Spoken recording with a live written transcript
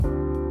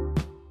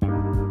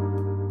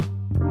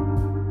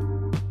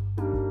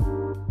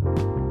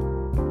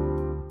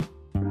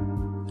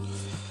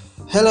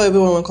Hello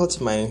everyone, welcome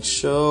to my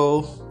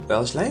show.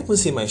 Well, should I even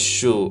say my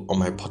show or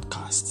my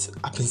podcast?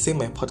 I've been saying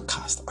my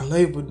podcast. I don't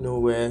even know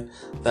where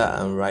that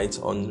I'm right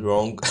or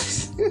wrong.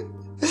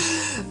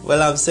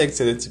 Well, I'm so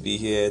excited to be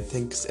here.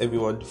 Thanks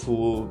everyone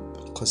for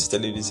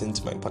consistently listening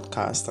to my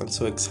podcast. I'm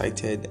so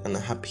excited and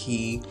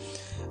happy.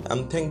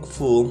 I'm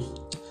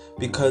thankful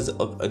because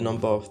of a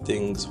number of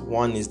things.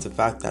 One is the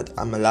fact that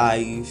I'm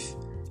alive.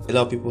 A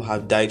lot of people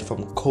have died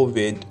from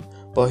COVID,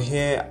 but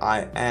here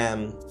I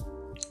am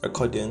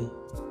recording.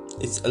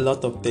 It's a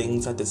lot of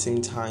things at the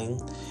same time.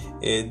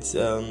 It's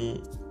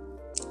dealing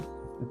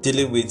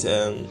with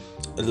a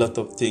lot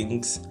of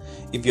things.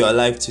 If you're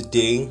alive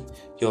today,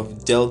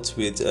 you've dealt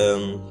with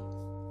a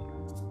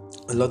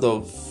lot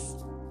of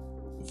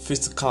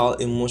physical,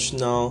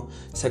 emotional,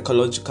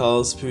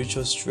 psychological,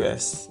 spiritual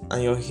stress,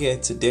 and you're here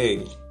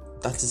today.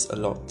 That is a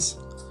lot.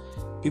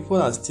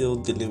 People are still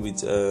dealing with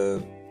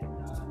the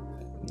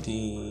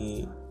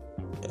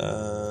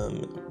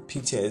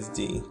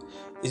PTSD.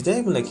 Is there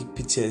even like a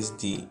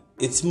PTSD?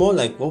 It's more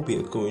like what we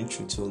are going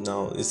through till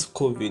now. It's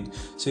COVID,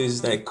 so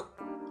it's like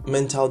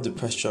mental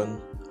depression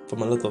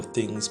from a lot of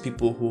things.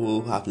 People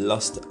who have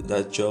lost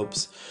their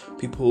jobs,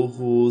 people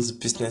whose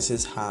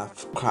businesses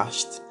have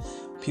crashed,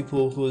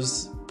 people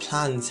whose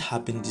plans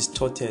have been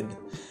distorted.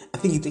 I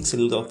think it takes a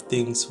lot of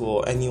things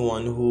for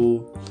anyone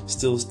who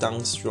still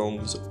stands strong,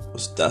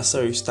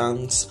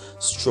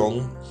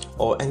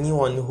 or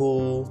anyone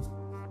who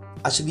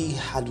actually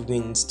had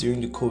wins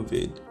during the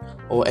COVID,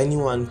 or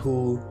anyone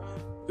who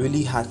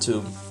really had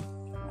to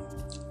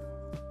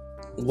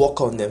work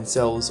on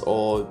themselves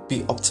or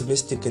be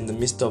optimistic in the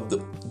midst of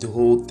the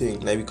whole thing.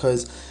 Like,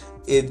 because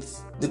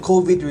the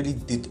COVID really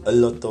did a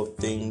lot of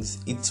things.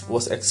 It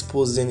was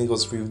exposing, it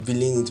was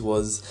revealing, it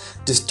was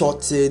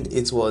distorted,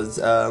 it was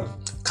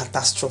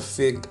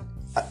catastrophic.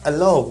 A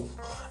lot of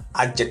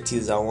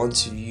adjectives I want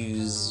to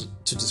use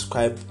to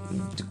describe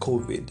the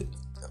COVID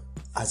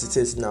as it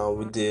is now,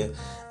 with the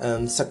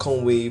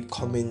second wave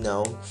coming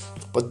now.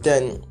 But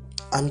then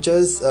I'm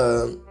just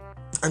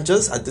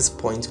at this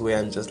point where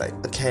I'm just like,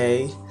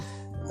 okay,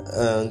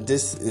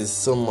 this is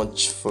so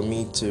much for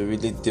me to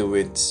really deal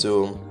with.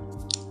 So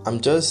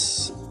I'm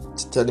just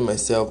telling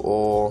myself,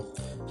 or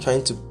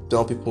trying to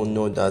tell people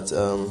know that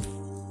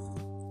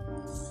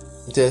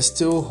there's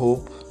still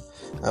hope,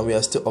 and we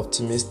are still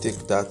optimistic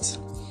that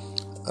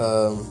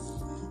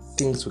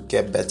things will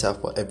get better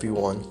for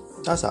everyone.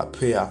 That's our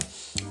prayer.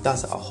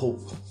 That's our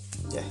hope.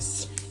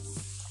 Yes.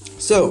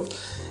 So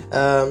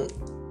I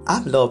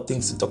have a lot of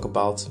things to talk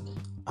about.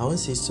 I won't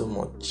say so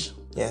much.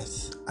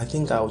 Yes, I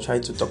think I will try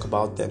to talk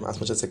about them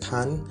as much as I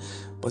can.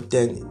 But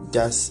then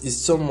there's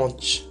so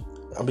much.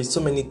 There'll be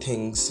so many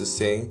things to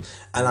say,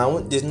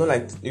 and there's not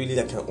like really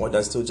like an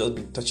order. So just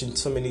be touching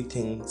so many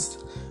things,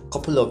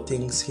 couple of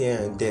things here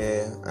and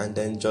there, and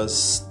then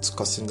just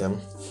discussing them.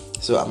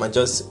 So I might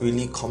just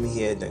really come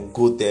here, then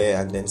go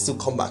there, and then still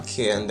come back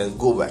here, and then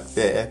go back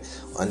there,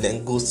 and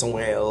then go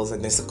somewhere else,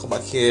 and then still come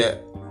back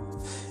here.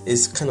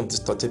 It's kind of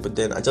distorted, but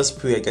then I just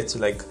pray I get to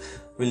like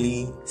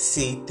really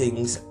say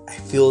things I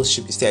feel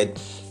should be said.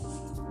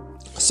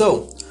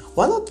 So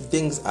one of the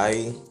things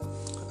I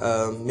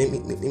made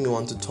me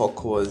want to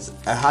talk was,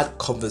 I had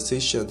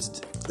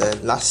conversations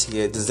last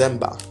year,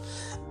 December,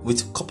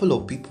 with a couple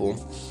of people,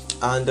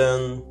 and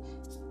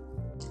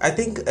I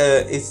think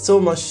it's so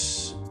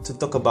much to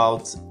talk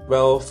about.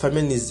 Well,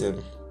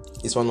 feminism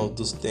is one of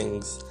those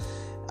things,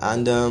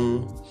 and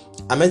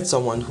I met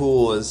someone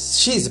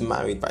she's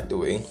married, by the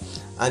way,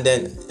 and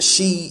then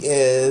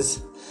she's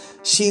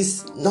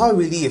not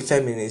really a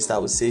feminist, I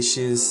would say.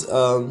 She's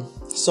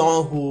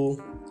someone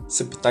who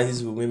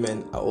sympathizes with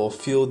women or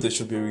feel they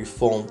should be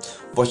reformed,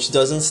 but she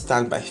doesn't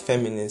stand by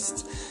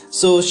feminists.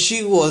 So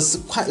she was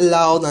quite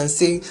loud and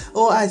saying,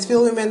 oh, I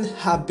feel women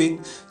have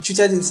been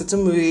treated in a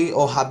certain way,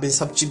 or have been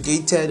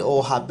subjugated,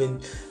 or have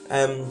been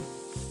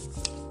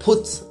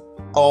put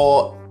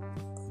or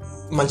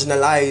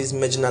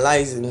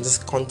marginalized in this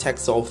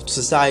context of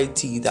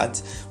society,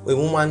 that a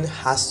woman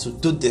has to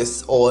do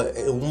this or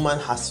a woman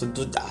has to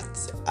do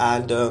that.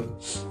 And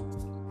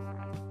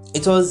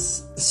it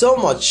was so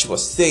much she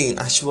was saying,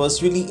 and she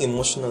was really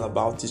emotional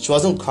about it. She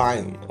wasn't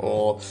crying,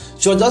 or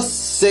she was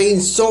just saying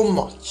so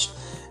much.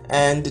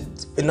 And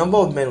a number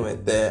of men were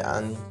there,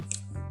 and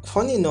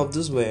funny enough,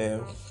 those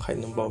were quite a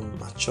number of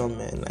mature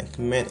men, like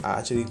men I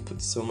actually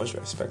put so much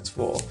respect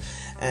for.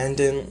 And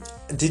they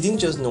didn't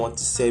just know what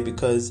to say,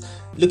 because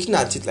looking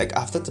at it, like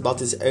I've thought about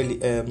this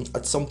early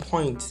at some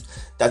point,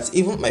 that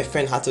even my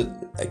friend had to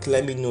like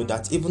let me know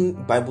that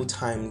even Bible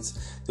times,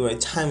 there were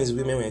times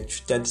women were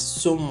treated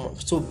so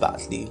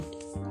badly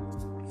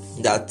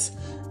that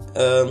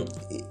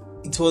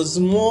it was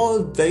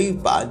more very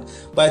bad.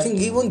 But I think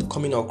even the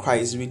coming of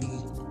Christ really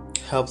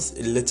helps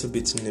a little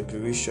bit in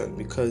liberation,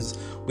 because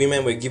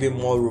women were given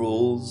more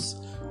roles,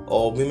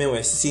 or women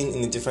were seen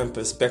in a different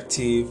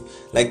perspective.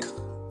 Like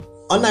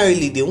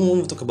ordinarily they won't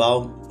even talk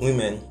about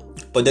women,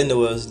 but then there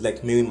was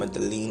like Mary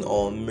Magdalene,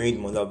 or Mary,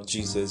 the mother of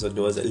Jesus, or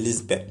there was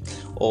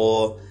Elizabeth,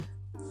 or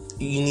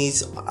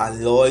Eunice,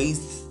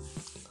 Alois,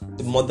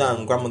 the mother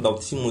and grandmother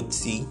of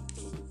Timothy,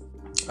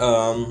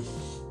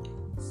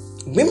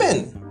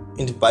 women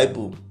in the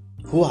Bible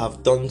who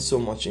have done so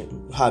much,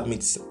 have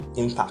made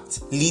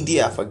impact.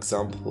 Lydia, for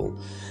example,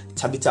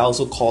 Tabitha,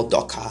 also called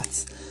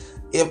Dorcas.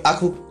 If I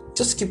could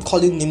just keep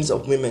calling names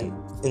of women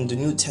in the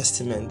New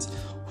Testament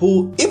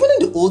who, even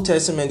in the Old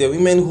Testament, there are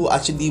women who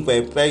actually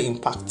were very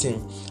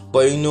impacting,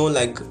 but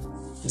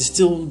they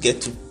still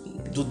get to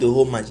do the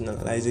whole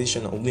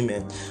marginalization of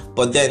women.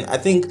 But then I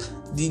think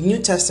the New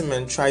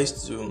Testament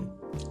tries to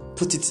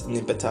put it in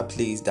a better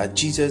place, that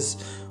Jesus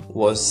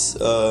was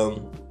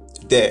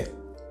there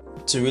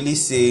to really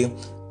say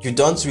you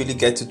don't really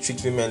get to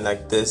treat women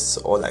like this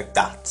or like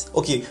that.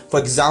 Okay, for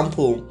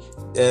example,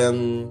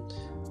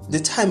 the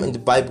time in the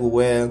Bible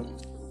where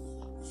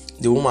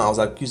the woman was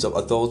accused of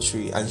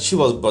adultery and she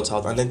was brought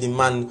out, and then the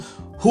man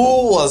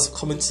who was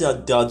committing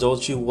the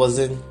adultery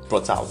wasn't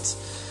brought out.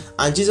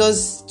 And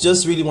Jesus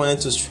just really wanted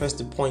to stress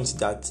the point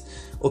that,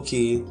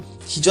 okay,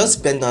 he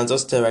just bent down and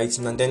just started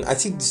writing, and then I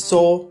think they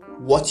saw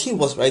what he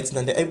was writing,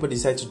 and then everybody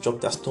decided to drop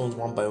their stones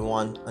one by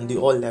one, and they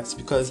all left,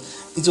 because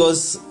it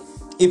was,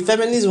 if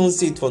feminists won't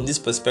see it from this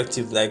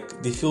perspective,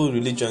 like they feel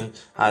religion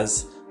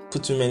has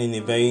put women in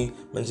a very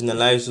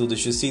marginalized role, they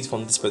should see it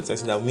from this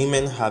perspective that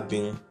women have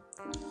been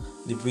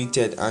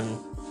liberated, and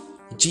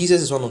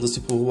Jesus is one of those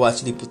people who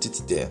actually put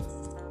it there.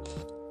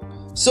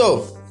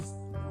 So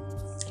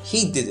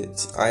he did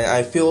it.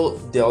 I feel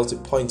there was a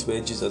point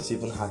where Jesus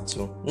even had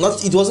to,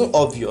 it wasn't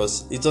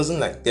obvious, it wasn't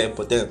like there,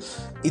 but then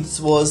it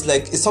was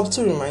like a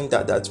subtle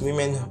reminder that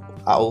women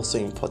are also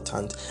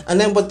important. And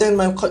then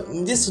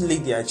this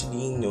lady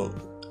actually,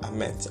 I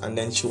met, and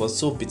then she was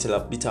so bitter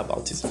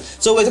about it.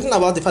 So we're talking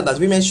about the fact that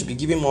women should be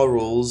given more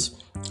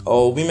roles,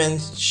 or women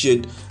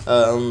should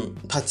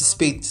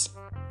participate,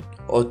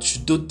 or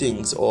should do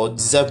things, or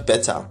deserve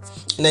better.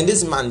 And then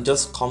this man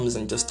just comes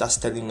and just starts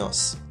telling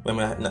us,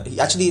 he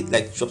actually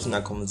drops in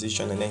that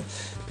conversation, and then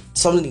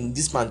suddenly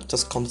this man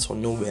just comes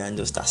from nowhere and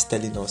just starts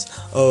telling us,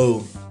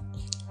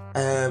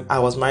 I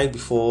was married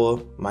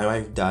before my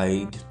wife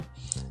died,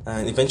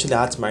 and eventually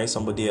I had to marry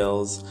somebody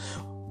else.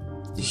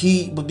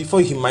 But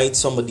before he married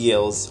somebody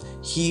else,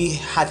 he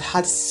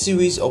had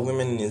series of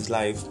women in his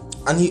life,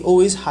 and he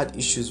always had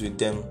issues with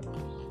them.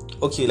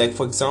 Okay, like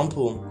for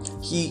example,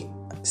 he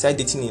started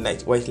dating a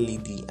white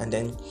lady, and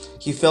then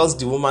he felt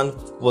the woman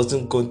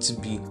wasn't going to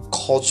be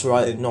cultural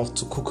enough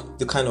to cook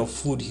the kind of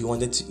food he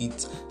wanted to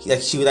eat.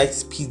 She would like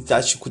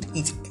pizza, she could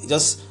eat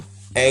just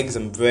eggs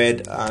and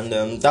bread,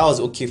 and that was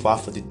okay for her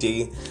for the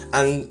day.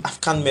 And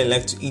African men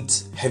like to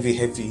eat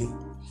heavy,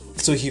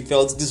 so he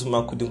felt this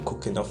woman couldn't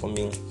cook enough for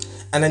me.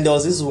 And then there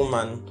was this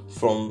woman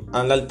from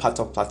another part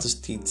of Plateau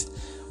State,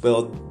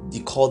 well, they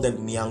call them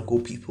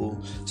Miango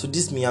people. So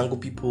these Miango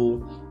people,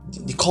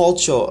 the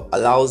culture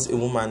allows a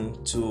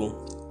woman to,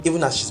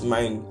 even as she's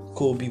married,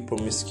 could be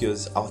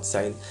promiscuous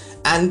outside.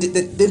 And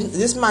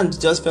this man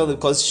just felt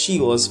because she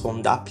was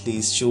from that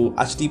place, she will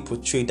actually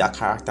portray that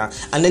character.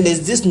 And then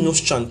there's this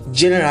notion,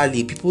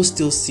 generally, people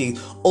still see,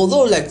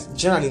 although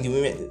generally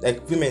the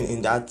women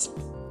in that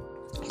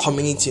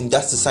community, in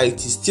that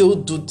society, still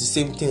do the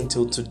same thing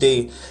till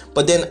today.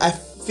 But then I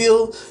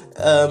feel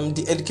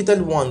the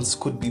educated ones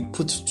could be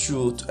put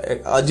through,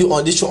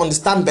 they should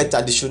understand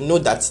better. They should know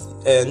that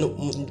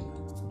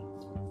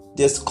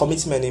there's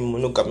commitment in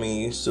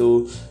monogamy,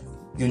 so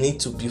you need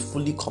to be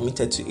fully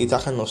committed to it,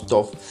 that kind of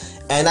stuff.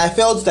 And I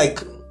felt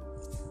like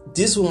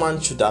this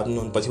woman should have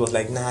known, but he was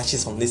like, nah,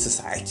 she's from this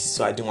society,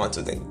 so I didn't want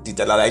to do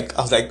that.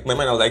 I was like,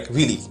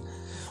 really?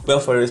 Well,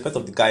 for the respect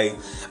of the guy,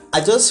 I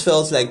just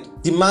felt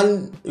like the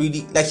man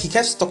really, he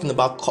kept talking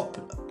about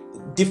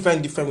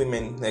different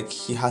women,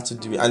 he had to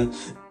do it. And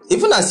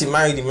even as he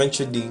married,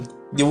 eventually,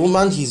 the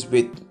woman he's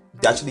with,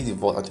 they actually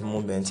divorced at the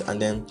moment,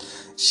 and then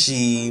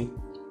she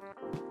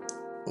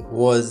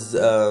was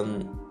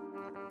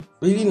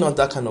really not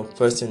that kind of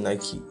person.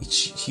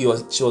 She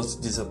was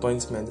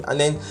disappointment, and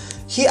then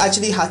he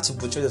actually had to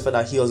portray the fact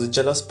that he was a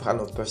jealous kind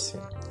of person.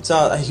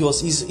 So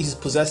he's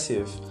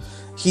possessive.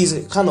 He's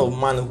a kind of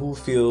man who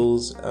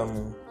feels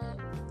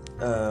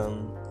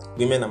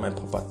women are my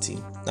property,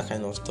 that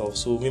kind of stuff.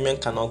 So women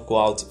cannot go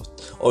out,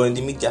 or when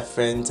they meet their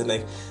friends and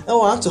I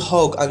want to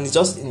hug, and it's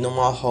just a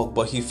normal hug,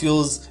 but he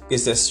feels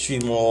it's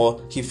extreme,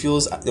 or he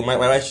feels my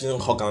wife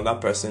shouldn't hug another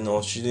person,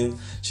 or she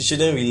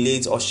shouldn't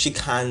relate or shake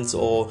hands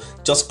or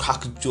just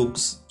crack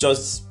jokes,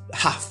 just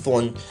have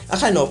fun, that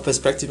kind of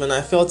perspective. And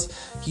I felt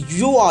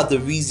you are the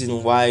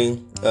reason why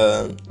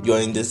you're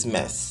in this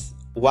mess.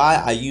 Why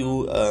are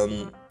you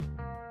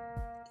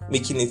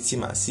making it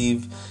seem as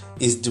if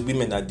it's the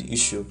women that the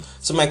issue?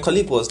 So my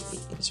colleague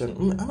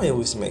I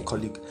always say my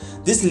colleague,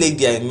 this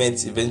lady I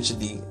met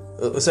eventually,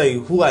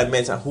 who I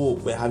met and who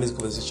we're having this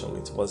conversation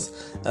with, was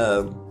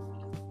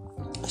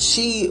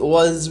she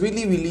was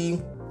really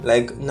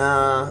like,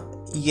 nah,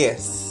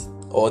 yes,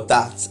 or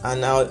that.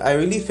 And I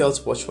really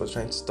felt what she was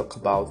trying to talk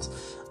about,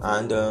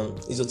 and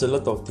it was a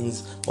lot of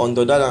things. On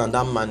the other hand,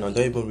 that man, I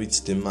don't even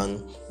reach the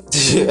man.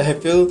 I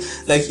feel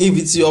like if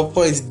it's your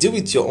point, deal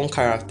with your own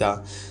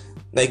character.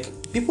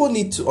 Like, people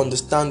need to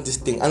understand this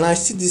thing, and I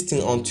see this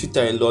thing on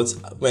Twitter a lot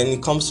when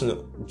it comes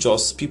to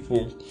just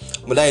people,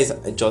 whether it's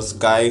just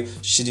guy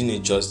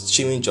shitting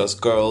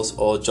just girls,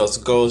 or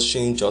just girls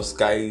shitting just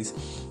guys.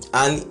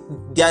 And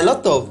there are a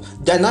lot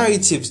of there are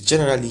narratives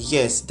generally,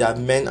 yes, that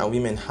men and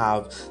women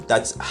have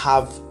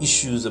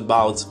issues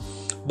about.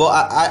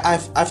 But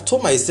I've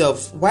told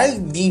myself, why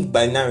live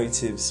by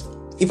narratives?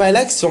 If I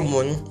like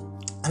someone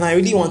and I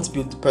really want to be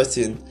with the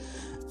person,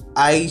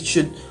 I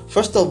should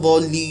first of all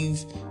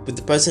live with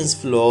the person's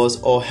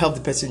flaws, or help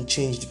the person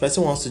change. The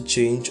person wants to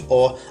change,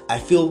 or I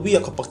feel we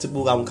are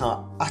compatible and we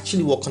can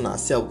actually work on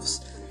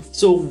ourselves.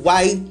 So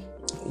why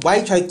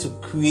try to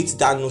create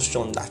that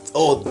notion that,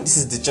 oh, this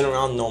is the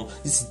general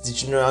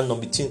norm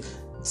between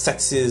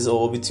sexes,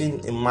 or between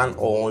a man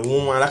or a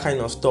woman, that kind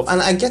of stuff.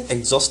 And I get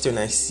exhausted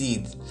when I see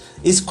it.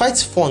 It's quite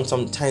fun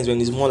sometimes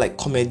when it's more like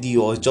comedy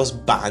or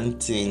just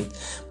banting,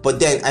 but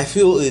then I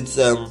feel it's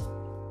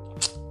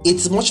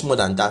much more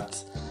than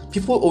that.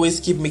 People always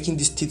keep making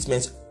these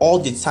statements all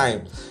the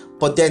time,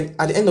 but then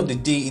at the end of the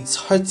day, it's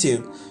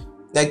hurting.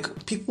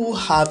 Like, people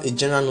have a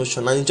general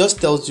notion, and it just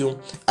tells you,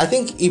 I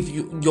think if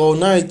your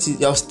narrative,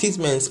 your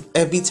statements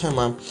every time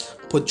are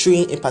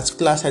portraying a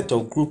particular set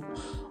of group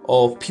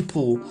of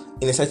people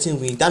in a certain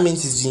way, that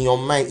means it's in your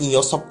mind, in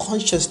your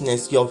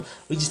subconsciousness, you have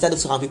registered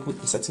those kind of people in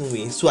a certain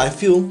way. So I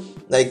feel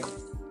like,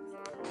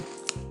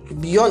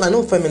 beyond, I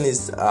know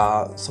feminists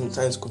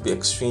sometimes could be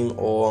extreme,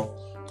 or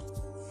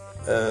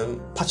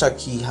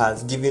patriarchy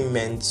has given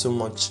men so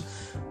much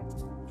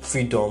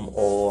freedom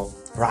or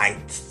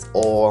rights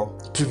or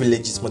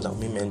privileges more than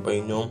women, but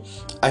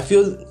I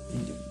feel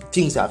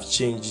things have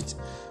changed.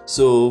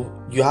 So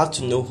you have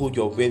to know who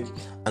you're with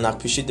and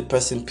appreciate the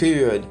person,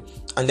 period,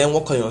 and then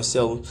work on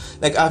yourself.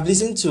 Like, I've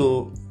listened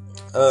to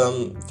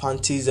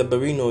Fantasia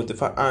Barrino,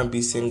 the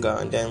R&B singer,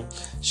 and then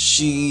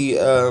she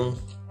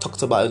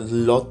talked about a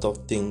lot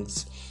of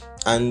things,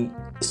 and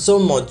so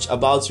much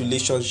about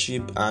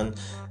relationship, and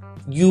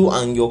you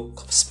and your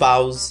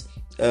spouse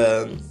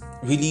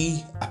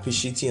really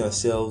appreciating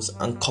yourselves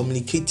and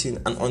communicating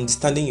and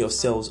understanding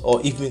yourselves,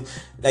 or even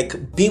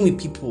like being with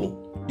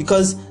people,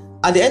 because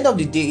at the end of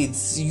the day,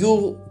 it's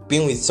you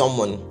being with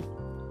someone.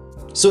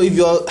 So if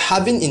you're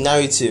having a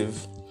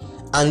narrative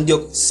and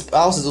your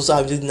spouse is also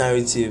having this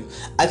narrative,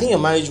 I think your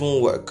marriage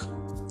won't work.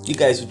 You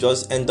guys will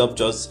just end up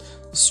just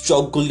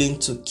struggling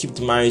to keep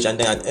the marriage, and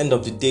then at the end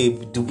of the day,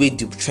 the way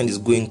the trend is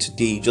going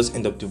today, you just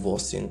end up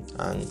divorcing.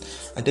 And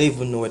I don't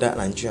even know whether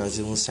Nigerians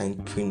even sign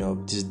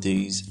prenup these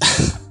days.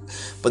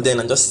 But then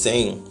I'm just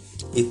saying,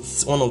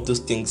 it's one of those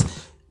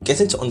things,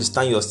 getting to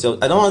understand yourself.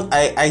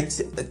 I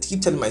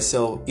keep telling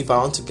myself, if I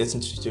want to get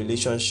into a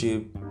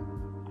relationship,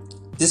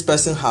 this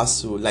person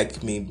has to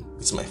like me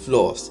with my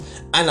flaws,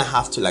 and I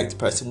have to like the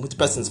person with the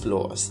person's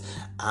flaws,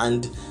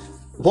 and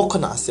work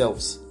on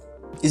ourselves.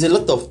 It's a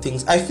lot of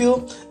things. I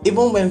feel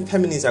even when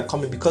feminists are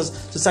coming, because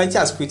society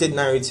has created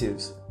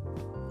narratives,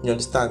 you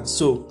understand?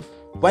 So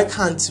why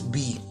can't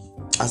we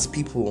as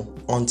people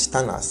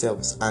understand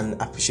ourselves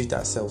and appreciate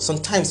ourselves?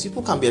 Sometimes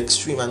people can be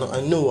extreme, I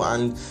know,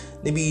 and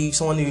maybe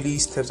someone really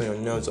steps on your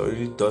nerves or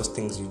really does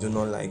things you do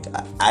not like.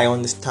 I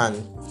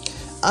understand.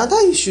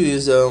 Another issue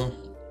is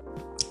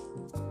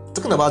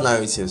talking about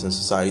narratives in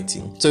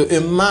society. So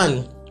a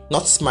man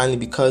not smiling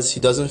because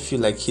he doesn't feel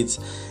like it's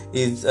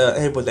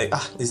everybody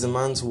like, it's a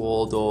man's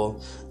world, or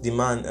the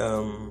man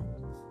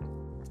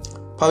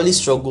probably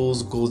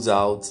struggles, goes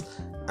out,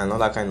 and all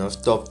that kind of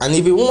stuff. And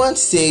if a woman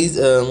says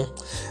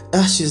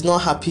she's not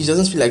happy, she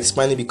doesn't feel like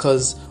smiling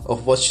because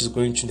of what she's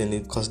going through, then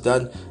it causes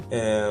that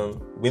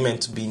women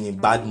to be in a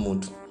bad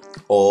mood,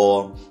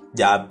 or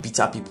they are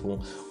bitter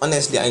people.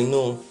 Honestly, I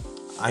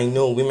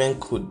know women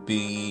could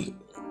be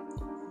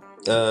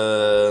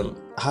I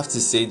have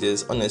to say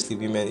this honestly,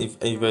 women, if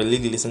you're a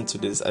lady listening to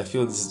this, I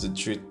feel this is the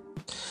truth.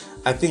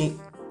 I think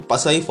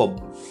personally,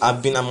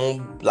 I've been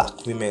among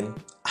black women,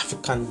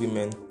 African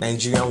women,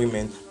 Nigerian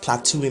women,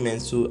 Plateau women,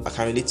 so I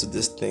can relate to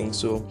this thing.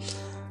 So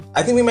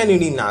I think women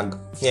really nag.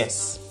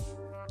 Yes,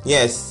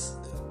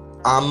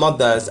 our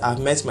mothers,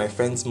 I've met my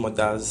friends'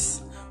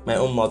 mothers, my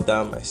own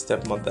mother, my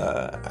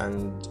stepmother,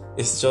 and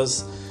it's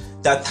just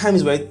there are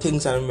times where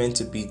things aren't meant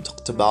to be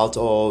talked about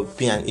or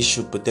be an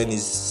issue, but then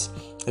it's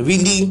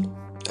really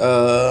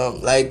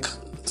like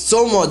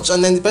so much,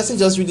 and then the person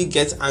just really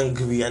gets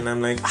angry, and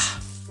I'm like,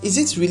 is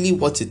it really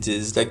what it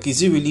is? Like,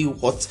 is it really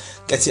what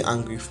getting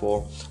angry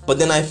for? But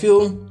then I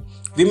feel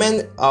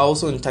women are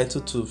also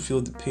entitled to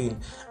feel the pain,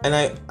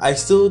 and I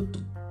still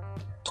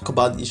talk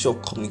about the issue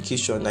of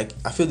communication. Like,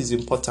 I feel it's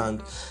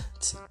important.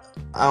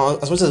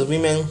 As much as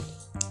women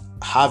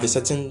have a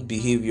certain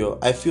behavior,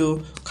 I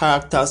feel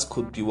characters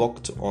could be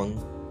worked on.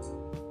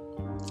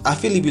 I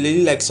feel if you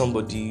really like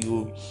somebody,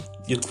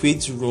 you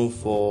create room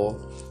for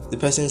the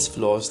person's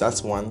flaws,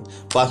 that's one.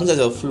 But as much as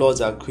your flaws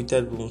are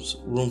created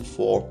room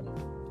for,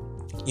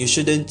 you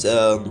shouldn't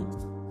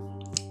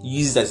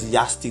use it as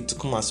yardstick to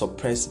come and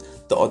suppress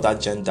the other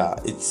gender.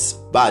 It's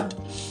bad.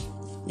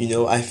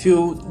 I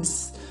feel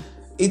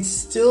it's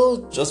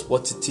still just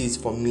what it is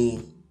for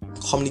me.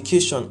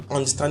 Communication,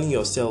 understanding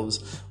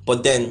yourselves,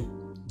 but then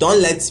Don't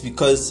let,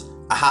 because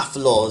I have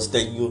flaws,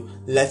 then you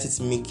let it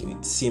make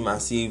it seem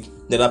as if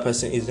the other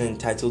person isn't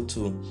entitled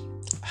to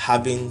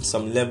having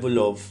some level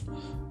of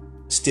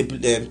stable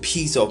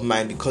peace of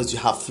mind because you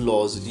have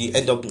flaws. You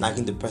end up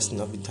nagging the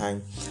person every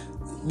time.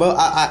 Well,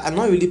 I'm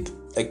not really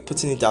like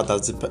putting it out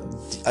as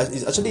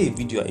it's actually a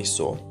video I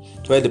saw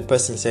where the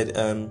person said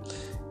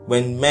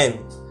when men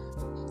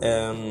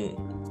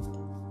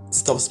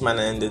stop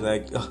smiling and they're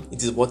like, oh,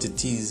 it is what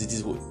it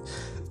is what,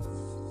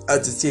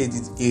 to say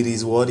it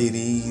is what it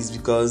is,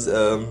 because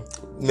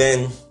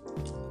men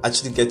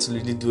actually get to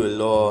really do a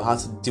lot, how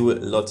to deal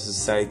with a lot of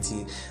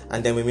society.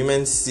 And then when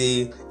women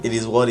say it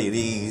is what it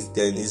is,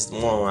 then it's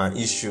more an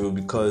issue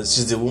because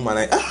she's a woman,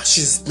 like,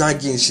 she's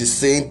nagging, she's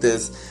saying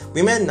this.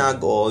 Women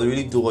nag or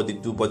really do what they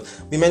do, but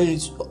women need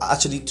to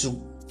actually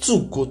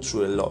to go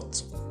through a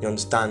lot, you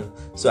understand?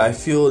 So I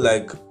feel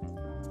like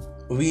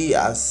we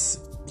as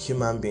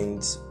human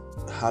beings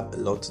have a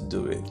lot to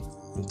do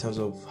with in terms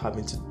of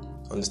having to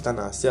understand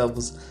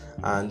ourselves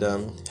and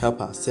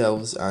help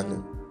ourselves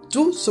and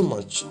do so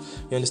much.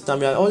 You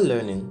understand? We are all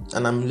learning,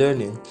 and I'm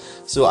learning.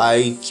 So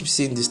I keep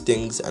seeing these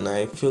things, and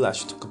I feel I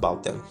should talk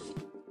about them.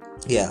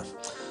 Yeah.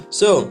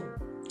 So,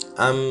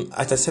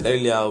 as I said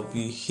earlier, I'll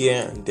be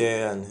here and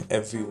there and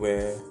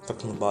everywhere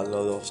talking about a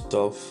lot of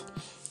stuff.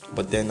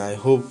 But then I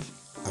hope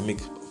I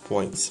make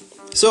points.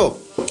 So,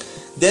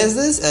 there's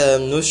this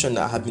notion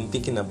that I have been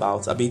thinking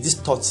about. These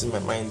thoughts in my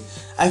mind.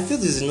 I feel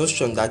there's a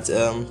notion that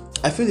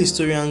I feel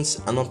historians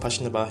are not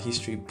passionate about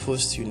history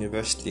post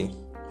university.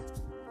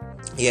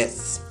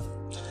 Yes.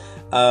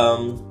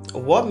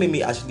 What made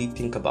me actually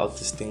think about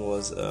this thing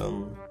was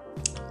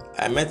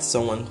I met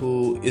someone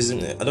who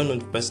isn't, I don't know if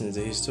the person is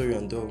a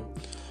historian though,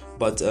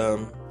 but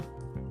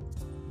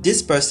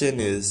this person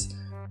is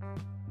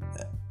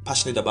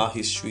passionate about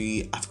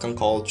history, African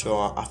culture,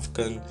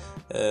 African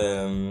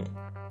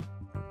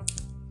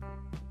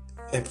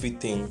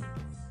everything,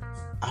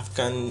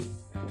 African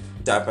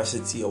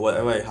diversity or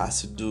whatever it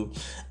has to do.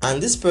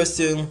 And this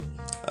person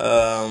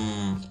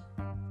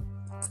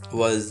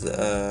was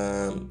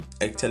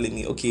like telling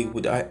me, okay,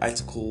 would I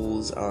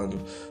articles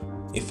and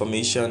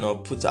information or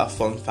put out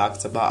fun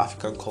facts about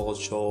African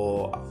culture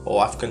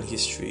or African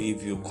history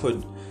if you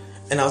could.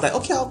 And I was like,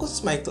 okay, I'll go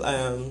to my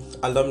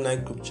alumni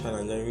group channel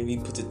and then really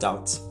put it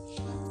out.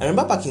 I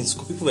remember back in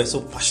school, people were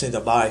so passionate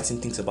about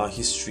writing things about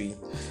history,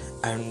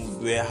 and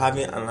we're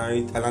having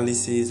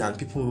analysis, and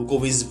people will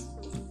always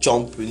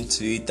jump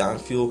into it and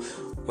feel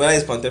whether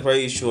it's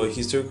contemporary issue or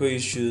historical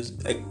issues,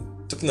 like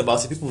talking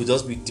about it, people would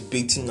just be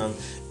debating and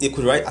they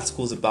could write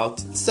articles about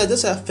it. So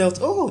I felt,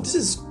 oh, this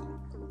is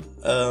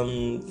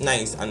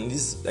nice, and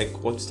this is like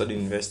what to study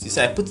in university.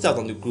 So I put it out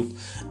on the group,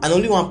 and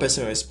only one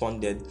person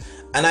responded.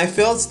 And I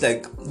felt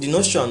like the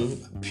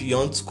notion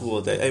beyond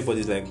school that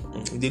everybody's like,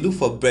 they look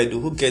for bread,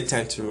 who get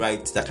time to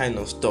write that kind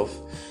of stuff.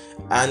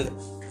 And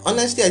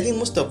honestly, I think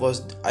most of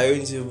us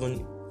aren't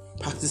even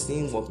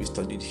practicing what we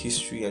studied,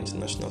 history and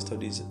international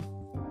studies,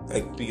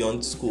 like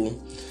beyond school.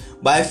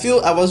 But I feel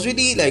I was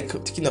really like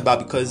thinking about,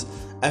 because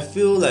I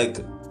feel like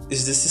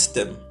it's the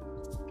system.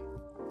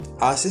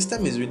 Our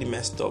system is really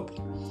messed up.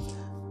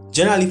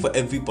 Generally, for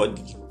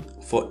everybody,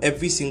 for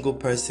every single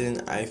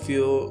person, I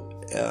feel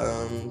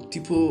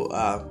people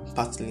are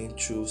battling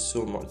through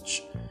so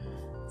much.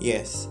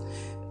 Yes.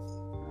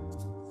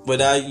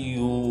 Whether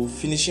you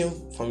finishing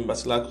from a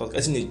particular course,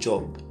 getting a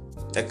job,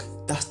 like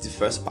that's the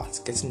first part.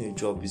 Getting a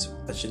job is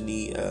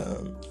actually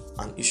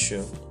an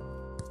issue.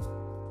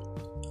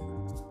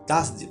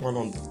 That's one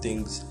of the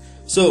things.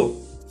 So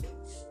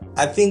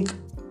I think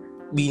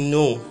we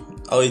know,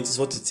 or it is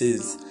what it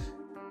is.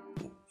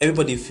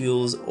 Everybody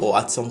feels, or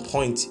at some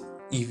point,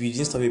 if you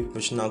didn't study a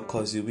professional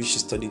course, you wish you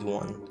studied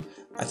one.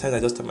 At times I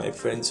just tell my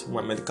friends who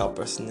are medical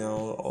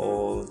personnel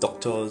or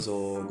doctors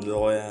or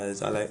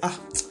lawyers, are like,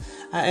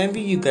 I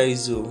envy you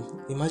guys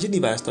though. Imagine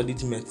if I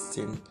studied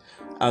medicine,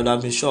 I would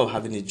have been sure of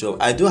having a job.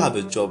 I do have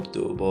a job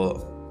though,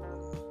 but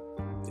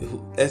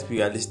let's be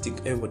realistic,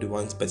 everybody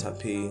wants better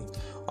pay,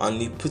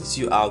 and it puts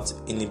you out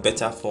in a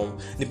better form.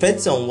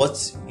 Depends on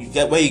what you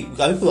get, where you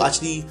got people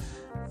actually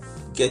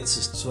get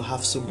to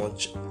have so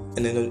much,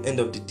 and then at the end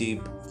of the day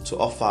to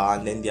offer,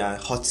 and then they are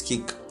hot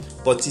cake.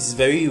 But it's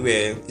very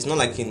rare. It's not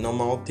like a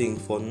normal thing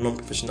for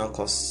non-professional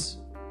course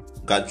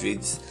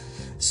graduates.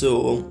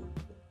 So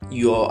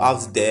you're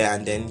out there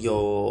and then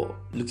you're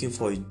looking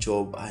for a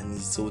job, and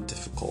it's so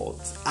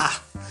difficult.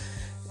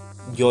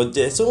 You're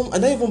there. So I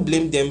don't even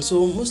blame them.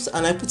 So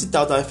and I put it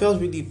out, I felt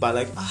really bad,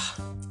 like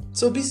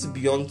so this is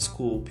beyond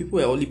school. People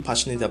were only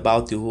passionate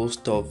about the whole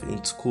stuff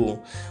in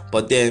school,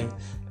 but then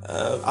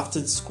after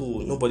the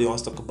school, nobody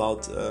wants to talk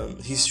about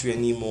history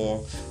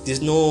anymore.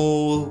 There's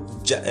no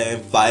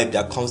vibe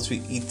that comes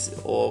with it,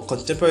 or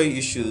contemporary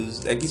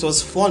issues. Like, it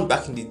was fun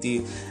back in the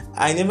day.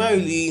 I never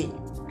really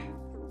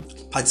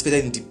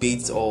participated in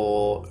debates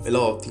or a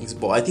lot of things,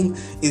 but I think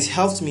it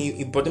helped me.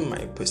 It broadened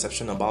my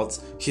perception about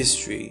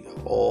history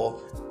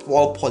or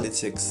world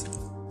politics,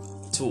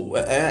 to to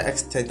an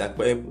extent that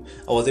where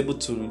I was able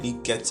to really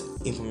get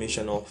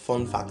information or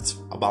fun facts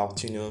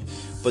about,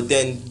 But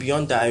then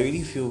beyond that, I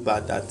really feel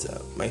bad that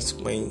my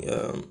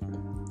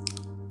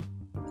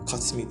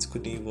classmates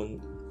couldn't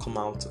even come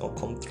out or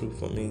come through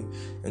for me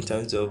in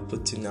terms of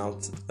putting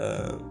out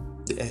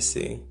the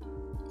essay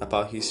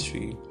about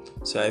history.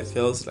 So I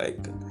felt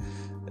like,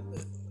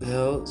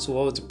 well, so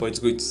what was the point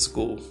of going to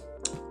school?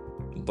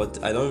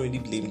 But I don't really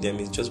blame them.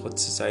 It's just what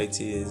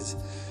society is,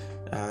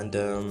 and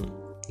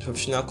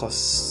professional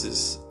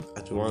courses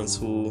are the ones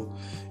who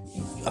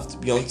have to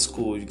be on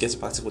school. You get to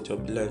practice what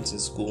you've learned in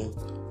school.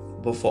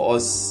 But for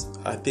us,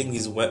 I think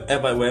is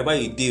wherever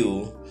you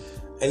deal,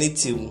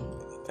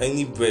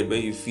 any bread where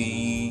you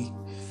feel,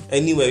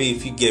 anywhere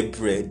if you get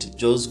bread,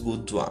 just go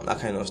do that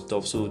kind of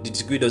stuff. So the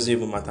degree doesn't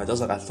even matter.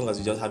 Just like as long as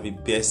you just have a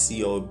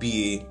BSc or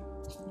BA,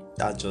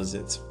 that's just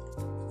it.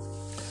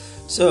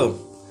 So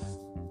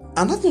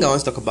another thing I want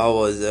to talk about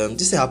was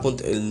this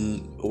happened a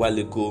while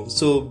ago.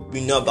 So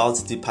we know about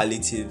the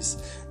palliatives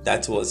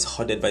that was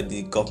hoarded by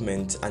the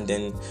government, and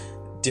then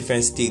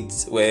different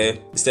states where,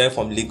 started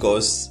from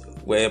Lagos,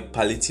 where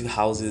palliative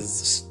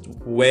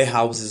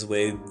warehouses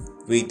were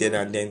raided,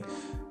 and then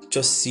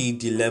just see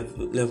the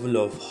level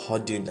of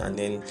hoarding, and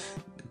then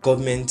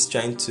government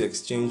trying to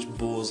exchange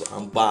bulls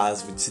and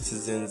bars with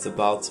citizens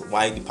about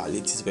why the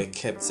palliatives were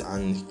kept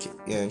and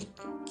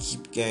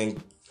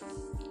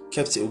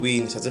kept away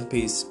in a certain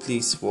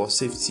place for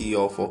safety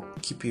or for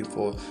keeping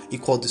for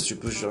equal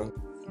distribution.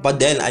 But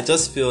then I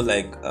just feel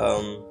like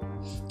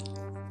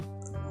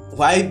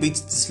why wait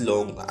this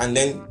long? And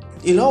then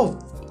a lot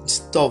of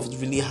stuff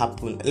really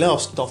happened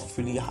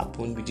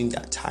within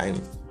that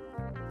time.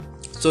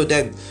 So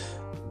then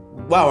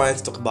what I want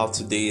to talk about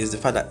today is the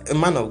fact that a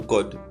man of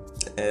God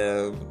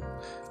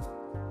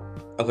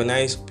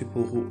organized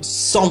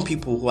some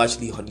people who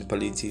actually hoard the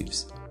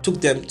palliatives, took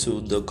them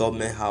to the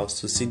government house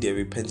to see them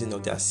repenting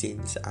of their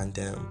sins, and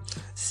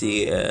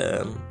say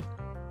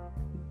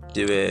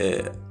they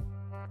were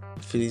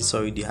feeling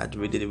sorry they had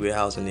raided the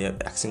warehouse and they were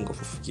asking God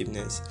for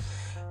forgiveness.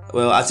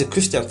 Well, as a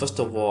Christian, first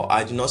of all,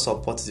 I do not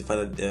support the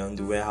fact that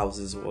the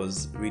warehouses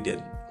was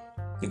raided,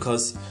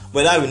 because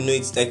whether we know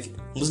it's like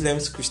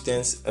Muslims,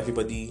 Christians,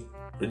 everybody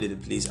raided the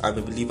place. I'm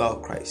a believer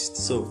of Christ,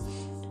 so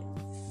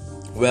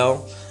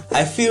well,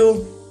 I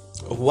feel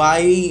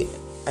bad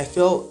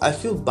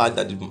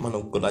that the man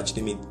of God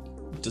actually made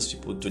those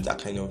people do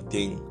that kind of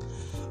thing.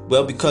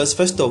 Well, because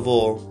first of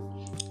all,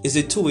 it's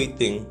a two-way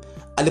thing.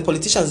 Are the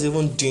politicians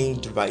even doing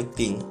the right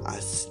thing?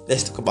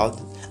 Let's talk about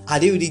it. Are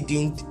they really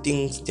doing the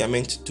things they are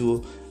meant to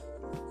do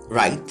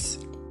right?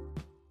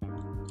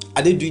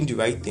 Are they doing the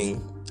right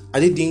thing?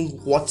 Are they doing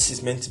what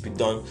is meant to be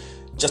done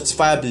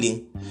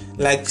justifiably?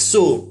 Like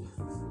so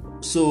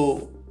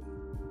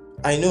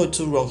I know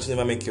two wrongs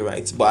never make it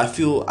right, but I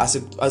feel as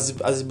a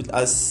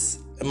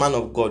man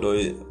of God or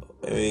a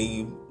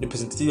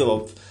representative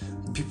of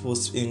people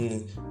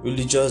in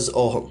religious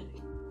or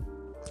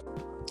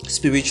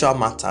spiritual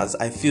matters,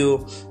 I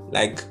feel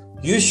like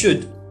you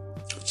should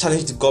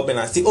challenge the government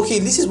and say, okay,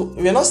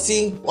 we're not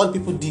saying what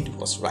people did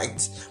was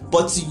right,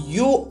 but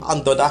you,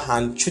 on the other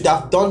hand, should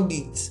have done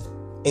it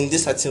in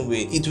this certain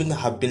way. It wouldn't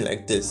have been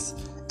like this.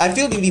 I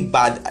feel really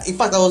bad. In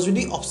fact, I was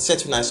really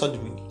upset when I saw the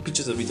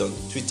pictures of it on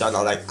Twitter, and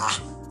I was like,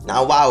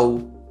 now wow,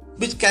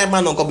 which kind of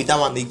man not gonna be that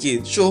one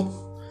again? Sure,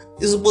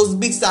 it's supposed to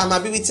be time.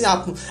 Everything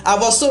happened. I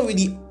was so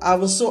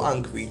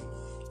angry.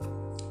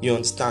 You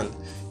understand?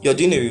 You're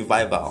doing a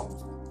revival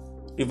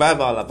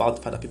about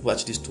the fact that people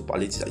actually stole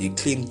palliatives that you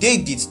claim they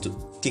did to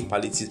take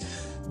palliatives.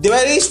 They were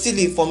really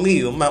stealing. For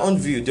me, my own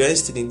view, they were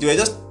stealing. They were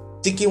just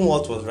taking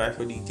what was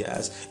rightfully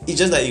theirs. It's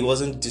just that it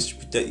wasn't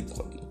distributed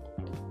equally,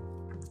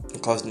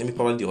 because maybe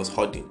probably was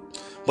hoarding.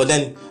 But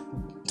then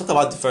talk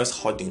about the first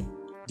hoarding,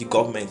 the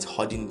government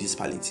hoarding these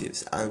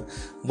palliatives. And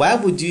why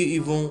would you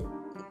even,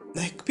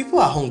 like, people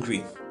are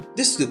hungry.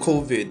 This is the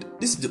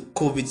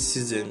COVID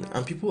season,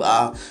 and people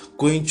are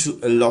going through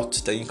a lot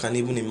that you can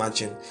even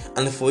imagine.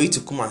 And for you to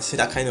come and say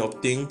that kind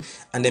of thing,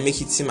 and then make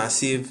it seem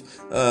as if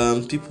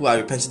people are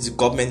repenting to the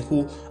government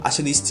who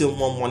actually steal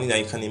more money than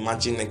you can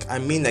imagine. Like, I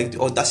mean, like, the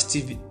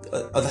audacity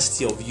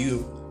of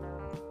you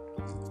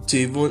to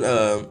even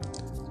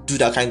do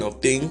that kind of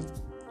thing,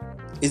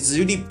 it's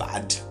really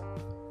bad.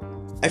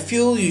 I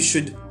feel you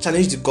should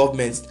challenge the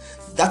government.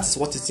 That is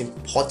what is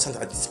important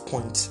at this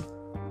point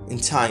in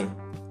time.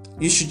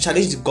 You should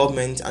challenge the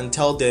government and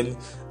tell them,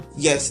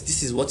 yes,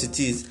 this is what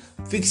it is.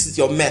 Fix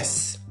your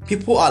mess.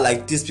 People are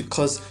like this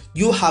because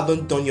you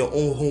haven't done your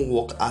own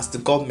homework as the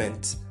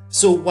government.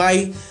 So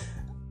why,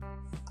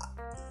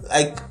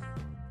 like,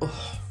 I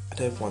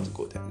don't even want to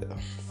go there.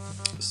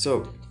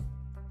 So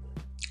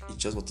it's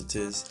just what it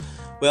is.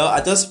 Well,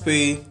 I just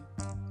pray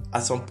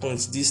at some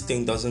point this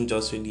thing doesn't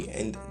just really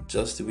end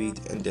just the way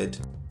it ended.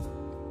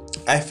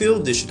 I feel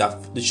there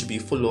should be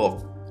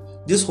follow-up.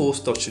 This whole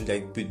stuff should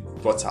be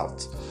brought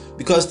out,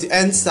 because the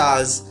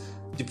EndSARS,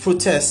 the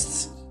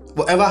protests,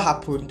 whatever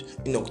happened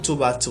in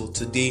October till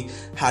today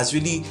has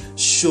really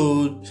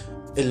showed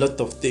a lot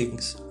of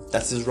things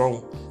that is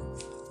wrong,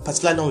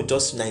 particularly not with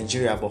just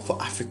Nigeria but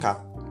for Africa.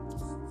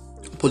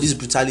 police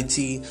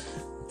brutality,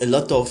 a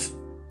lot of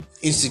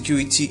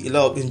insecurity, a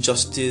lot of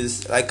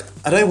injustice. Like,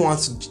 I don't want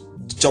to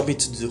jump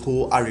into the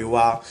whole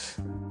Arewa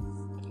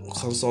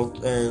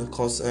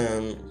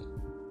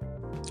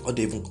what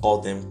they even call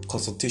them,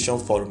 consultation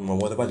forum or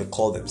whatever they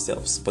call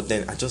themselves. But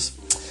then I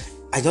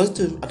don't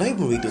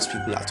even read those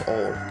people at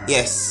all.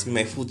 Yes, with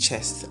my full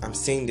chest, I'm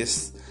saying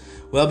this.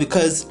 Well,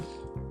 because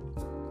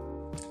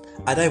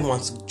I don't even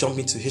want to jump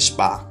into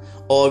Hishba.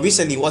 Or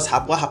recently, what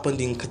happened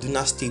in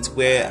Kaduna State,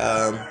 where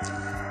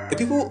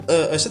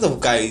a set of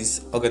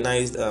guys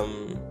organized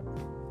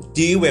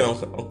they were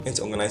going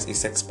to organize a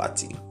sex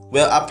party.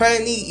 Well,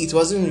 apparently it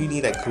wasn't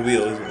really like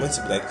real. It was meant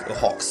to be like a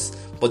hoax,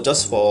 but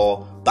just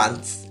for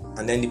bants.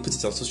 And then they put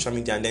it on social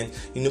media, and then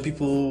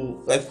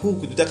people like who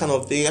could do that kind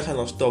of thing, that kind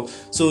of stuff.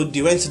 So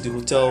they went to the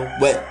hotel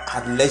where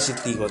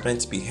allegedly it was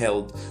meant to be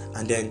held,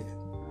 and then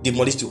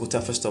demolished the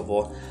hotel first of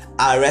all.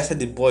 Arrested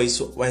the boys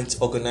who went to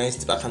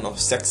organize that kind of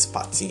sex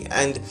party.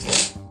 And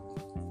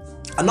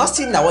I'm not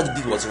saying that what they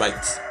did was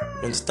right.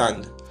 You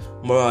understand?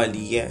 Morally,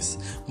 yes.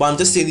 But I'm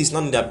just saying it's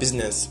none of their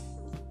business.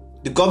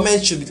 The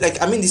government should be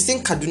the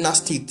same Kaduna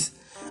State.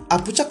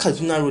 Abuja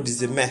Kaduna Road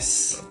is a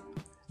mess.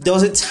 There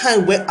was a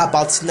time where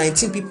about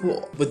 19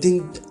 people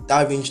within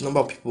that range number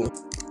of people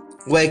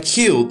were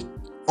killed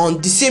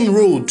on the same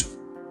road.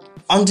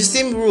 On the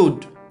same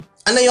road.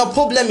 And then your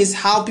problem is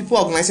how people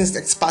are organizing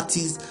sex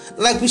parties.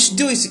 Like, we should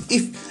do is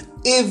if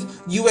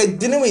you were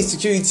dealing with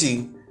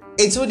insecurity,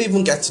 it wouldn't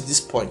even get to this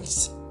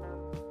point.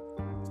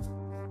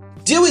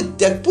 Deal with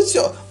that.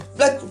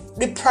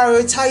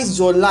 Reprioritize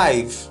your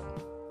life.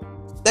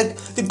 Like,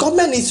 the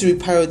government needs to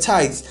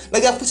reprioritize.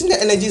 Like, they're putting their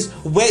energies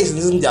where it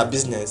isn't their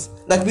business.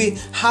 Like, we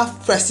have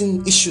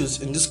pressing issues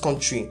in this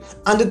country,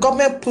 and the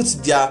government puts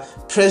their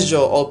pressure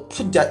or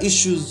put their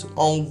issues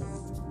on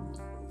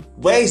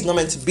where it's not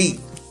meant to be.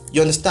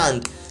 You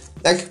understand?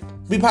 Like,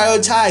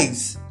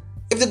 reprioritize.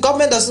 If the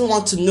government doesn't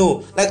want to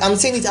know, like I'm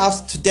saying it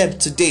out to them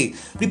today,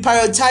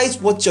 reprioritize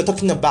what you're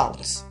talking about.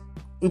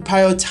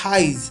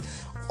 Reprioritize.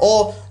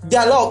 Or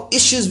there are a lot of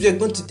issues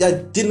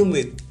they're dealing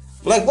with.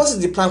 Like, what is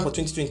the plan for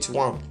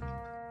 2021?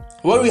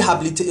 What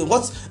rehabilitation?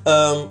 What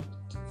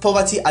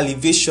poverty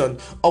alleviation?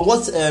 Or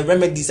what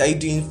remedies are you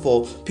doing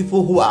for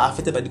people who are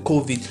affected by the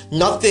COVID?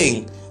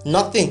 Nothing.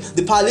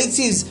 The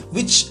palliatives,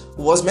 which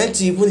was meant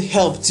to even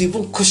help to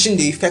even cushion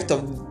the effect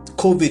of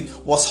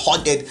COVID, was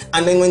hoarded,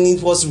 and then when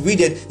it was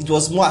readed, it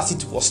was more as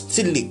it was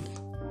stealing.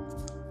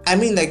 I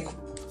mean, like,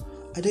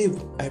 I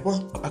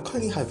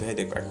currently have a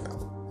headache right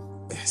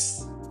now. Yes.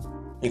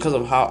 Because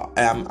of how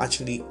I am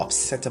actually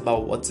upset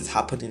about what is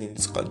happening in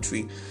this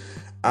country.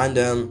 And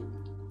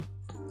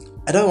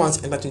I don't want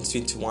to enter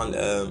 2021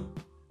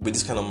 with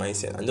this kind of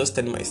mindset. I'm just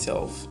telling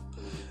myself,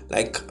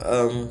 like,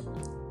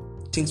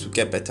 things will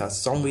get better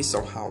some way,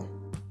 somehow.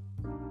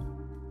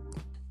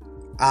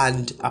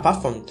 And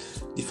apart from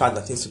the fact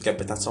that things will get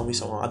better some way,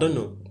 somehow, I don't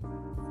know.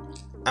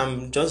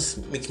 I'm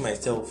just making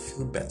myself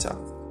feel better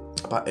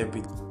about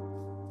everything.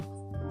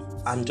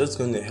 I'm just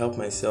going to help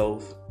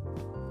myself,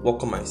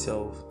 work on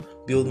myself,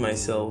 build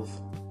myself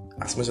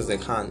as much as I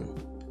can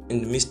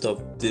in the midst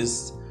of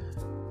this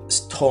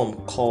storm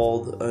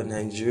called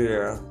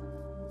Nigerian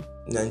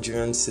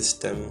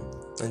system.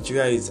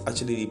 Nigeria is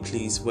actually the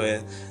place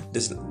where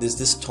there's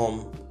this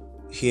storm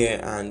here,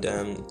 and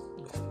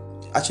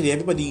actually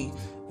everybody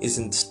is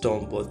in the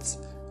storm, but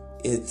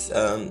it's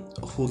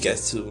who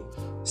gets to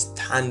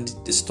stand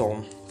the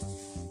storm.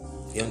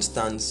 You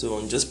understand? So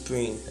I'm just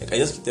praying. Like, I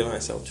just keep telling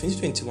myself,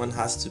 2021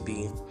 has to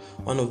be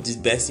one of the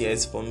best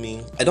years for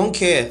me. I don't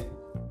care.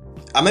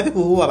 I met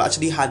people who have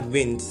actually had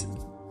wins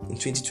in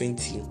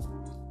 2020.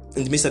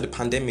 In the midst of the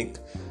pandemic,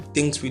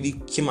 things really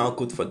came out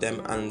good for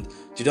them, and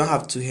you don't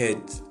have two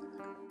heads.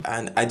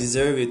 And I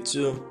deserve it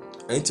too.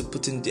 I need to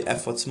put in the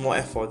efforts, more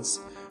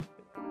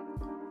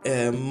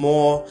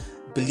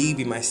believe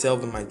in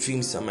myself and my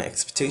dreams and my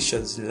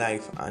expectations in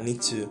life. I need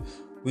to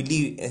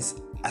really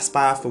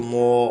aspire for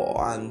more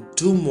and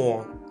do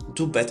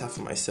better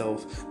for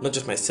myself, not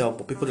just myself,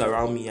 but people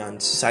around me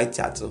and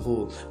society as a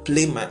whole.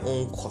 Play my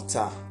own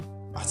quota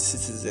as a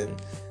citizen,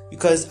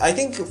 because I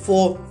think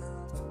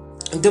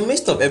in the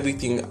midst of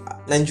everything,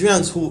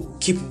 Nigerians who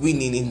keep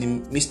winning in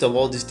the midst of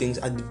all these things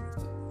are the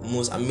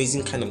most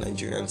amazing kind of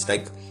Nigerians.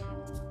 Like,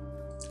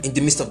 in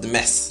the midst of the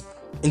mess,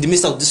 in the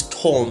midst of this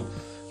storm,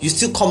 you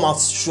still come out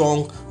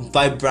strong,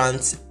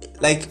 vibrant.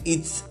 Like,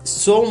 it's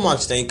so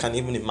much that you can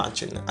even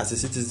imagine as a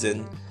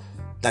citizen,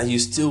 that you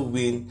still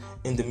win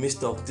in the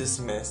midst of this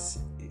mess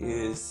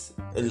is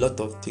a lot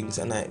of things.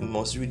 And I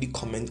must really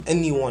commend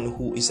anyone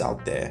who is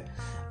out there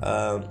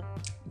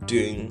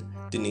doing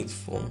the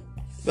needful.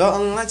 Well,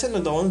 on a lighter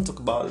note, I want to talk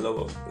about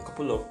a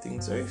couple of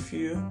things, very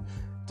few,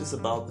 just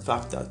about the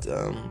fact that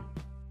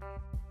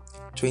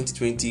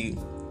 2020,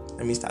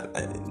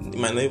 it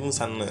might not even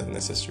sound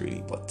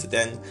necessarily, but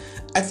then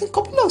I think a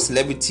couple of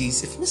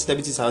celebrities, if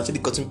celebrities have actually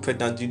gotten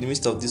pregnant in the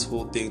midst of this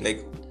whole thing.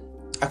 Like,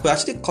 I could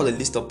actually call a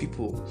list of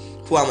people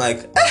who I'm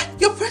like,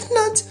 you're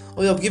pregnant,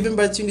 or you're giving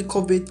birth during the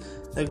COVID.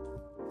 Like,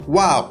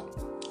 wow.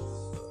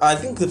 I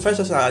think the first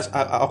person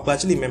I could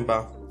actually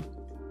remember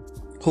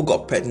who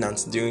got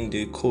pregnant during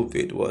the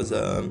COVID was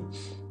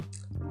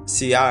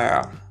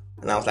Ciara,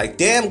 and I was like,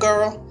 damn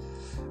girl.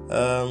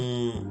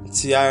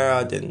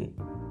 Ciara, then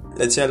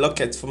let's say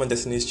Lockett, former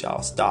Destiny's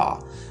Child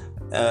star.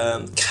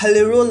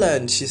 Kelly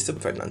Rowland, she's still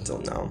pregnant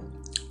till now.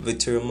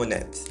 Victoria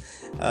Monet,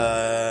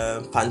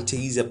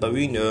 Fantasia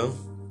Barrino.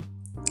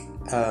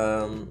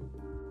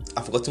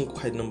 I've forgotten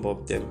quite a number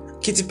of them.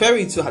 Katy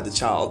Perry too had a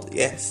child.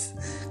 Yes,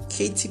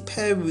 Katy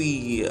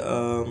Perry.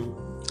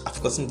 I've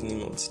forgotten the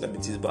name of the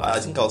celebrities, but I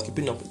think I was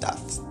keeping up with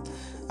that.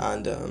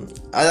 And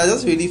I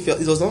just really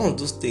felt it was one of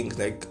those things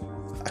like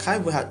I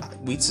can't even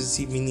wait to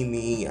see Mini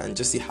Me and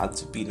just see how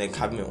to be like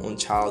having my own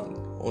child,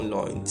 own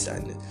loins,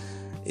 and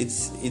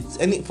it's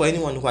for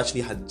anyone who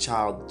actually had a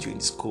child during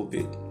this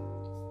COVID,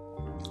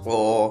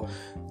 or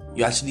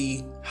you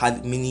actually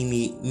had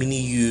mini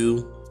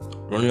you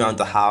running around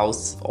the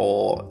house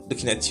or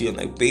looking at you and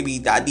like baby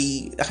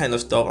daddy, that kind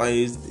of stuff, and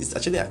it's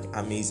actually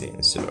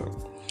amazing. So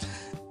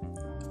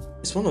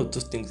it's one of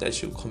those things that I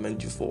should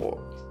commend you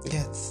for.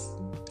 Yes,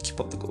 keep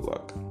up the good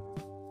work.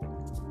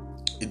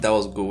 That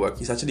was good work.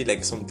 It's actually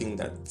like something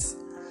that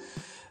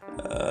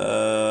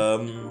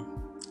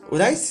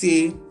would I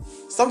say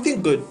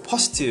something good,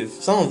 positive,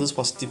 some of those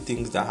positive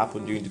things that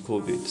happened during the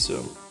COVID.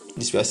 So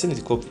this we are seeing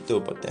the COVID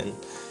though, but then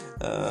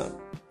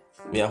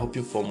we are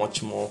hoping for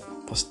much more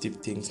positive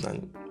things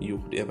than you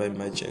would ever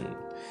imagine.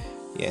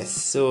 Yes,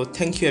 so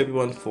thank you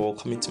everyone for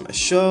coming to my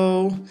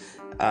show.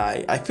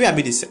 I pray I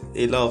made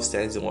a lot of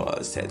sense in what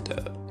I said.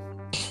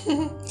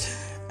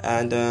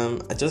 And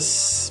I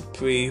just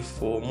pray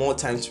for more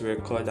time to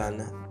record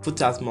and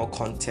put out more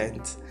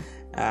content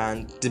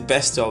and the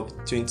best of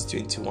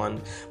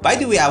 2021. By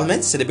the way, I was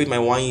meant to celebrate my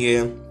 1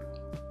 year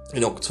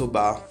in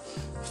October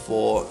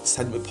for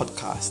starting my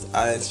podcast,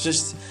 and it's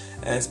just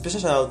a special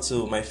shout out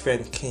to my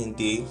friend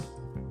Kende.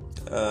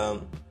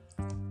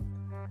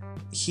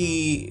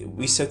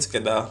 We sat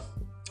together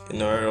in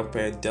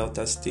Oreope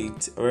Delta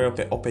State,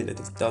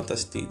 Delta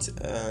State,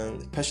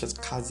 and Precious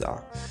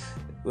Kaza.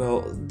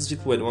 Well, these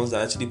people were the ones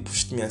that actually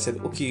pushed me and said,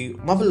 okay,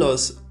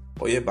 Marvelous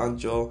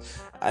Oyebanjo,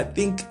 I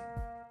think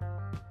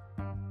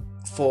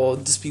for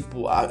these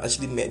people I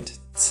actually meant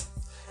it.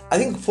 I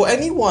think for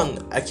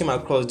anyone I came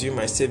across during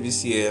my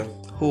service year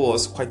who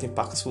was quite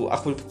impactful, I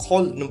could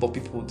call a number of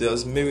people. There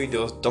was Mary,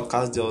 there was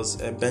Dorcas, there was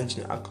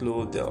Benjamin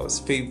Aklo, there was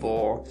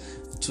Favor,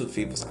 two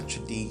Favors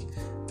actually,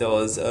 there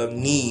was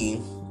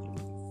Nee,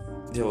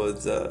 there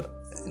was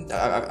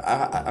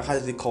I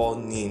hardly call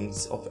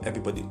names of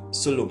everybody.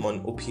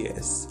 Solomon,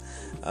 OPS,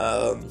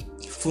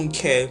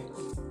 Funke.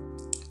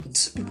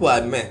 These people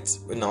I met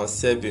when I was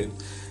serving.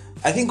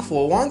 I think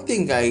for one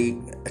thing I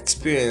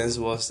experienced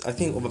was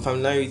over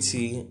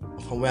familiarity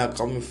from where I'm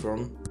coming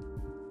from,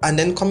 and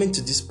then coming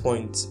to this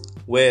point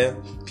where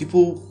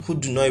people who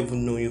do not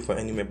even know you for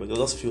any member, they'll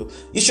just feel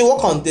you should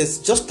work on this,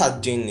 just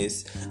start doing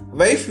this.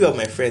 Very few of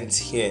my friends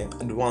here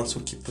are the ones who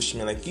keep pushing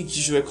me like you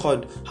should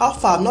record. How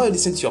far? I'm not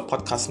listening to your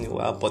podcast in a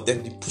while, but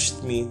then they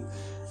pushed me.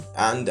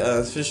 And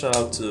special shout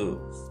out to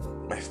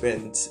my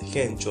friends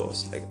here in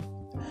Jos. Like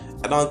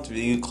I don't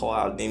really call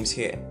out names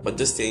here, but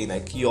just saying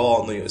like you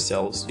all know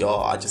yourselves,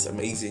 y'all are just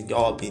amazing.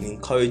 Y'all been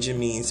encouraging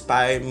me,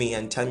 inspiring me,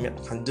 and telling me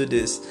I can do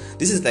this.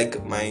 This is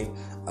like my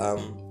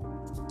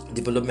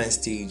development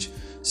stage.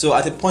 So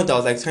at the point I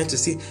was like trying to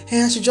see,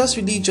 hey, I should just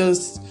wait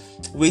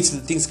till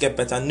things get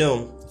better.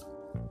 No,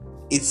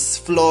 it's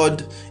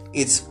flawed,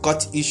 it's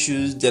got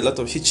issues, there are a lot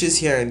of hitches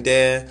here and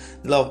there,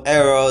 a lot of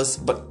errors,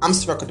 but I'm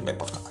still recording my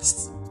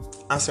podcast.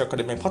 I'm still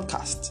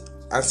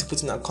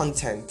putting out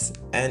content,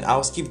 and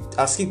I'll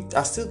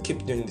still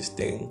keep doing this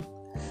thing.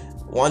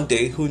 One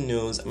day, who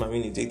knows, I might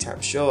win a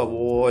daytime show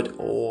award,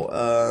 or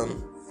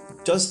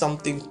just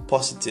something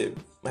positive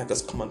might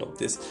just come out of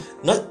this.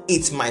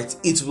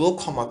 It will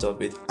come out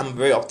of it. I'm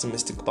very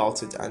optimistic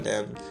about it, and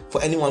for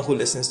anyone who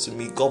listens to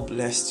me, God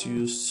bless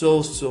you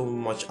so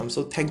much. I'm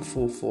so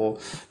thankful for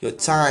your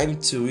time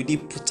to really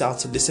put out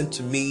to listen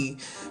to me.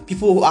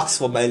 People who ask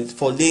for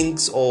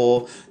links,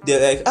 or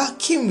they're like,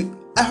 Kim,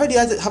 I heard you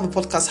have a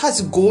podcast, how's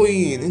it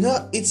going? You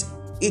know, it's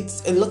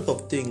a lot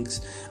of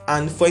things.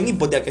 And for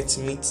anybody I get to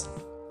meet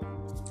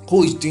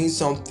who is doing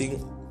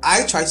something,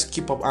 I try to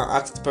keep up and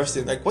ask the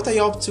person, like, what are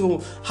you up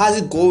to? How's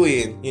it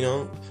going? You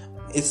know,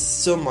 it's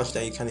so much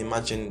that you can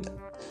imagine.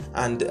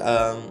 And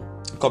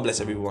God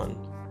bless everyone.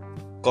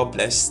 God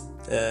bless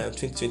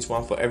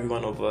 2021 for every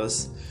one of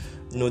us.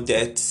 No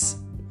deaths,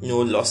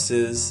 no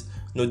losses,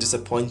 no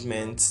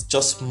disappointments,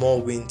 just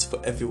more wins for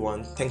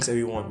everyone. Thanks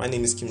everyone. My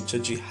name is Kim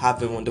Choji.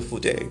 Have a wonderful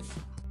day.